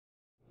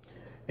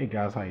Hey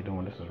guys, how you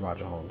doing? This is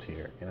Roger Holmes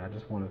here, and I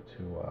just wanted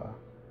to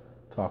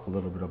talk a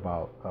little bit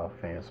about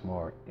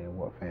FanSmart and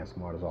what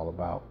FanSmart is all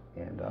about,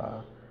 and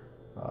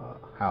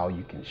how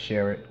you can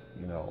share it.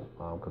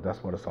 Because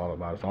that's what it's all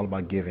about. It's all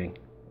about giving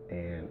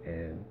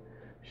and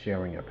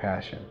sharing your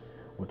passion,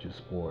 which is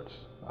sports,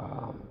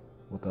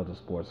 with other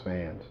sports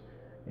fans,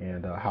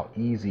 and how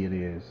easy it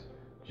is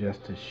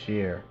just to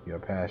share your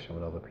passion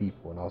with other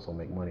people and also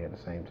make money at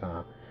the same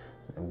time,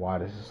 and why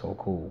this is so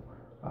cool.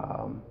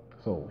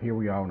 So here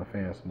we are on the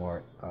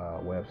FanSmart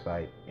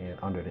website, and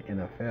under the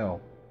NFL,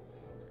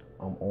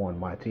 I'm on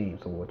my team.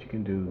 So what you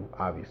can do,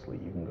 obviously,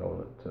 you can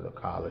go to the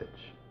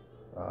college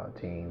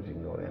teams. You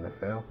can go to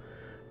NFL,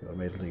 you go to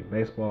Major League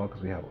Baseball,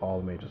 because we have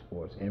all the major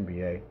sports: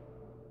 NBA,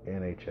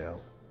 NHL,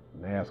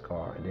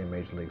 NASCAR, and then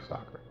Major League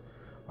Soccer.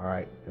 All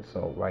right, and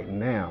so right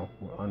now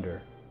we're under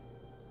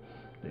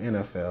the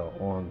NFL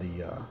on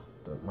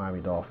the Miami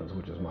Dolphins,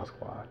 which is my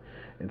squad.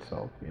 And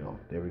so,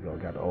 there we go.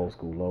 Got the old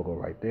school logo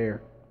right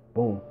there.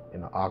 Boom,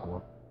 in the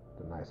aqua,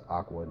 the nice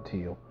aqua and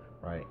teal,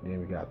 right? Then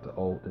we got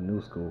the new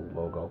school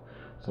logo.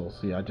 So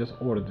see, I just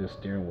ordered this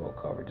steering wheel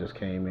cover. It just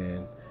came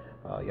in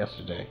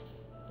yesterday,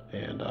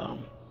 and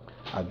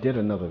I did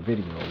another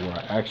video where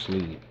I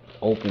actually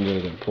opened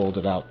it and pulled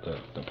it out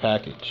the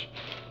package.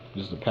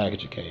 This is the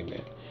package it came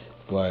in,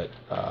 but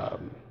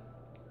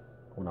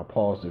when I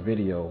paused the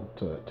video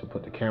to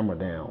put the camera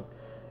down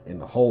in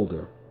the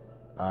holder,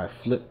 I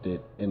flipped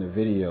it in the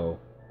video.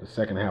 The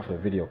second half of the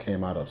video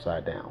came out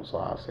upside down, so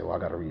I said, well, I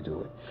got to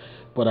redo it.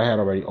 But I had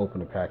already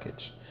opened the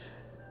package.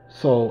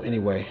 So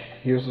anyway,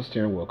 here's the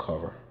steering wheel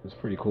cover. It's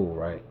pretty cool,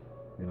 right?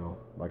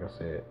 Like I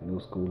said, new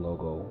school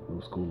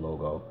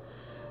logo.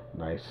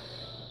 Nice.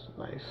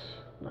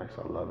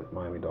 I love it.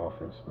 Miami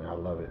Dolphins, man, I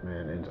love it,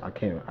 man. And I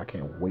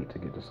can't wait to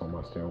get this on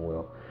my steering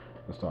wheel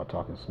and start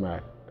talking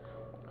smack.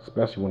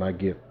 Especially when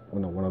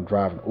I'm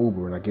driving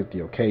Uber and I get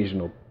the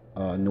occasional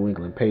New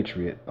England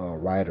Patriot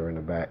rider in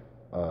the back.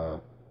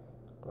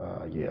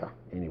 Yeah.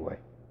 Anyway,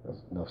 that's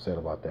enough said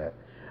about that.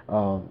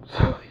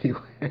 So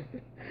anyway,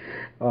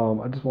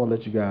 I just want to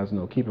let you guys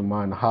know. Keep in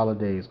mind the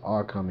holidays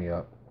are coming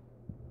up,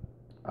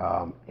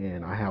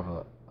 and I have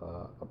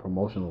a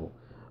promotional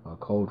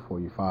code for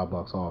you: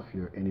 $5 off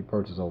any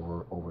purchase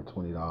over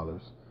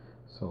 $20.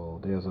 So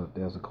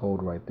there's a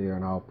code right there,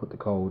 and I'll put the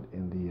code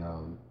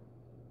in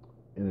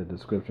the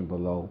description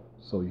below,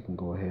 so you can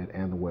go ahead,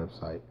 and the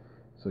website,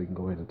 so you can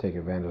go ahead and take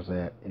advantage of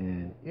that.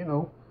 And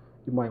you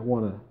might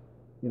want to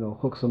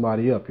hook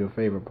somebody up, your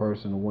favorite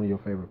person or one of your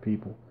favorite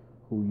people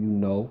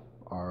who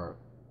are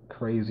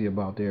crazy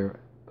about their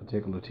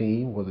particular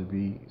team, whether it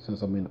be,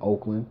 since I'm in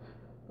Oakland,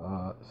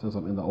 since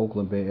I'm in the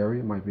Oakland Bay area,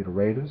 it might be the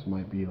Raiders,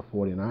 might be the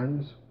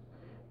 49ers,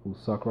 who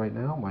suck right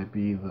now, might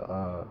be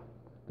the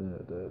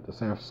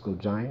San Francisco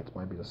Giants,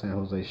 might be the San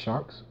Jose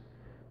Sharks,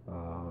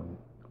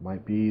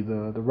 might be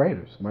the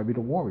Raiders, might be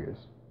the Warriors,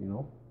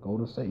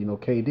 Golden State.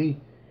 KD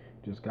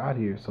just got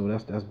here, so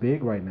that's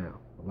big right now.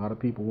 A lot of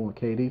people want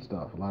KD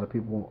stuff. A lot of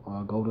people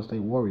want Golden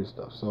State Warriors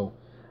stuff. So,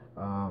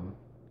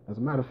 as a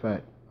matter of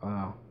fact,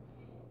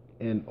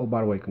 and oh,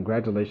 by the way,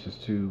 congratulations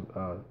to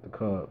the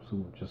Cubs,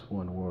 who just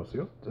won the World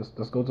Series.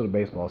 Let's go to the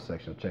baseball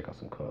section and check out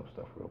some Cubs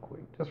stuff real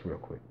quick. Just real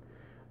quick.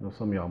 I know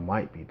some of y'all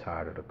might be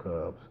tired of the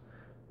Cubs.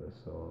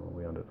 So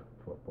we under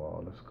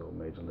football. Let's go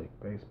Major League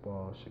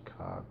Baseball.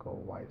 Chicago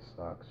White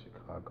Sox,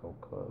 Chicago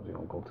Cubs. We're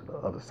gonna go to the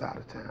other side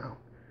of town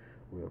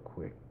real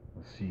quick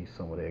and see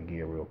some of their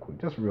gear real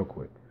quick. Just real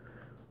quick.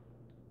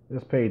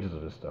 There's pages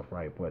of this stuff,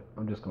 right? But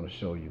I'm just going to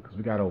show you, because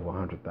we got over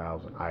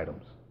 100,000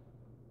 items,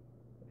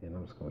 and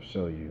I'm just going to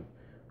show you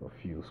a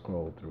few.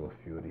 Scroll through a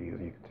few of these,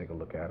 and you can take a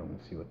look at them and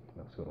see what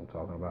I'm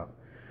talking about.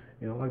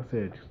 Like I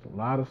said, just a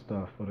lot of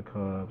stuff for the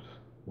Cubs,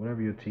 whatever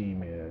your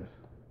team is.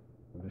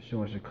 I'm just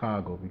showing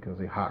Chicago because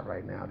they're hot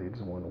right now. They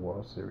just won the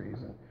World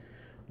Series, and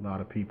a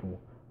lot of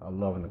people are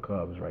loving the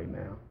Cubs right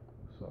now.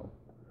 So,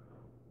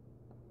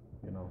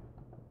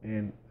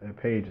 and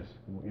pages,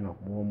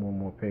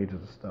 more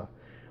pages of stuff.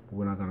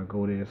 We're not going to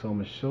go there, so I'm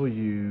going to show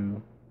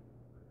you.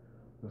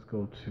 Let's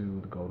go to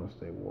the Golden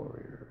State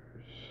Warriors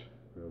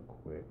real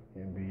quick.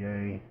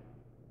 NBA,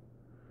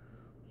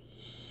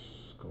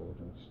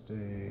 Golden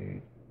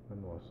State. I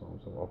know I saw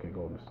them. Okay,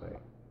 Golden State.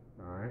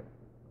 All right,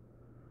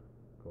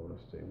 Golden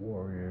State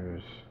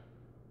Warriors.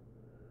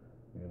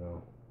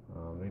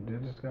 They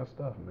just got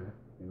stuff, man.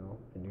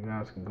 And you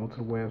guys can go to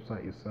the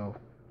website yourself,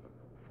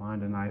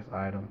 find a nice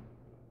item,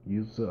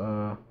 use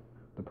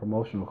the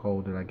promotional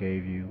code that I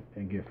gave you,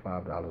 and get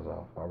 $5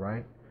 off. All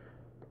right,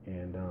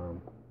 and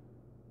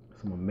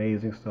some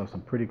amazing stuff,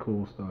 some pretty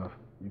cool stuff.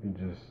 You can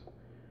just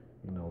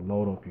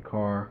load up your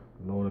car,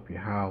 load up your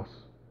house,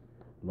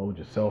 load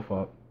yourself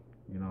up,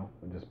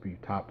 and just be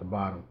top to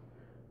bottom,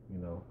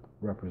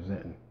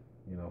 representing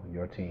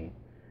your team.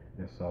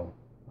 And so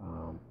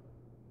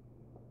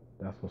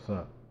that's what's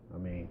up. I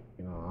mean,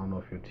 I don't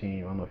know if your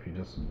team, I don't know if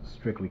you're just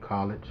strictly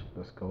college.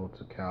 Let's go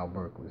to Cal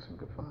Berkeley so we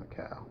can find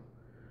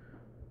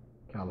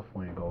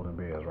California Golden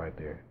Bears right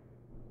there.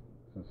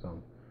 Since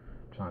I'm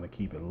trying to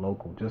keep it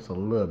local just a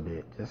little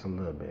bit. Let's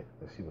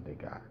see what they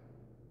got.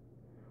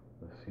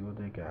 Let's see what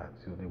they got.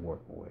 See what they're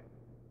working with.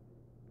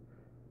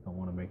 Don't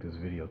want to make this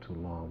video too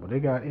long, but they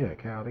got, yeah,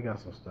 Cal. They got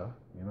some stuff,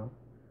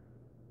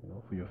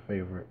 for your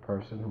favorite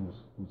person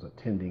who's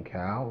attending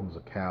Cal, who's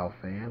a Cal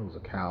fan, who's a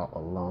Cal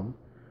alum.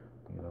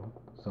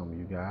 Some of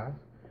you guys,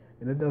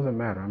 and it doesn't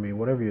matter. I mean,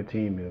 whatever your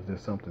team is,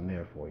 there's something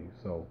there for you.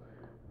 So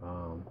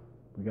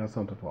we got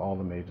something for all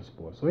the major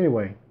sports. So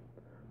anyway,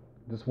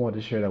 just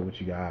wanted to share that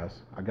with you guys.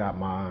 I got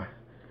my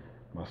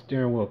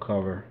steering wheel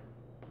cover.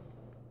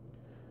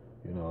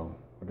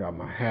 I got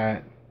my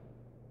hat.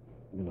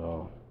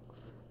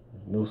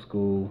 New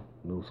school.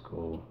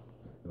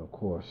 And of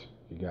course,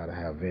 you gotta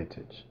have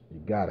vintage.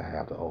 You gotta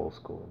have the old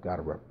school.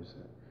 Gotta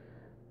represent.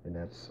 And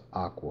that's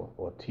aqua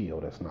or teal.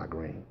 That's not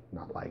green,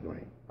 not light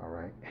green. All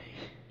right.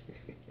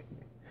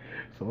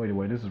 So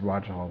anyway, this is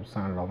Roger Holmes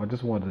signing off. I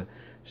just wanted to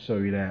show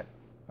you that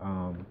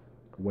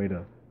way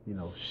to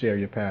share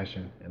your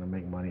passion and to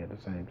make money at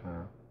the same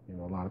time.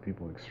 A lot of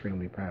people are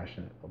extremely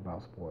passionate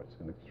about sports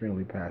and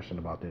extremely passionate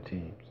about their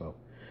team. So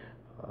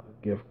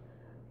give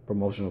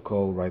promotional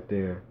code right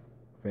there,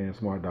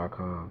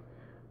 FanSmart.com.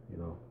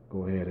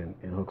 Go ahead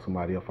and hook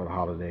somebody up for the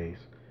holidays.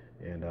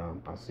 And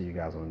I'll see you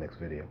guys on the next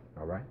video.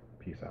 All right.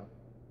 Peace out.